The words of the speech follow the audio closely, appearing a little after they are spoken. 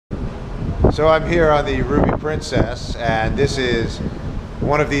So I'm here on the Ruby Princess, and this is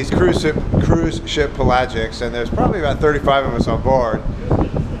one of these cruise ship pelagics, and there's probably about 35 of us on board.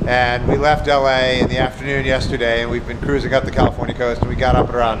 And we left LA in the afternoon yesterday, and we've been cruising up the California coast, and we got up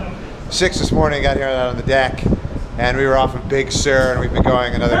at around 6 this morning, got here out on the deck, and we were off of Big Sur, and we've been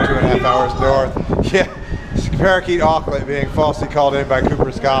going another 2.5 hours north. Yeah, parakeet auklet being falsely called in by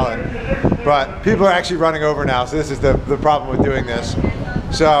Cooper Scotland. But people are actually running over now, so this is the problem with doing this.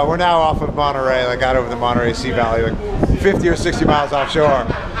 So we're now off of Monterey, like out over the Monterey Sea Valley, like 50 or 60 miles offshore.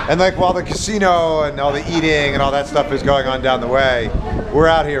 And like while the casino and all the eating and all that stuff is going on down the way, we're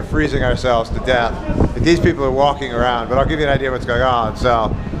out here freezing ourselves to death. Like, these people are walking around, but I'll give you an idea of what's going on.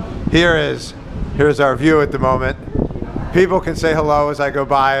 So here's our view at the moment. People can say hello as I go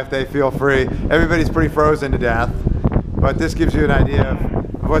by if they feel free. Everybody's pretty frozen to death, but this gives you an idea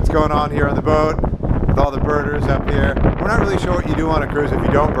of what's going on here on the boat with all the birders up here. We're not really sure what you do on a cruise if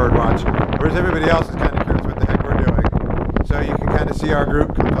you don't bird watch, whereas everybody else is kind of curious what the heck we're doing. So you can kind of see our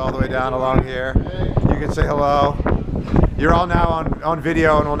group comes all the way down along here. You can say hello. You're all now on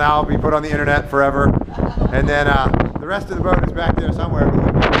video and will now be put on the internet forever. And then the rest of the boat is back there somewhere.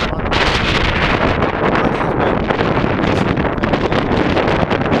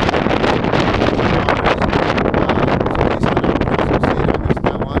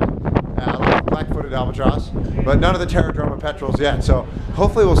 Albatross, but none of the Terradroma petrels yet. So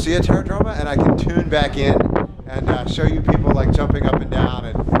hopefully we'll see a Terradroma and I can tune back in and show you people like jumping up and down,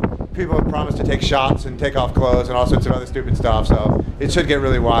 and people have promised to take shots and take off clothes and all sorts of other stupid stuff. So it should get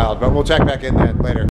really wild, but we'll check back in then later.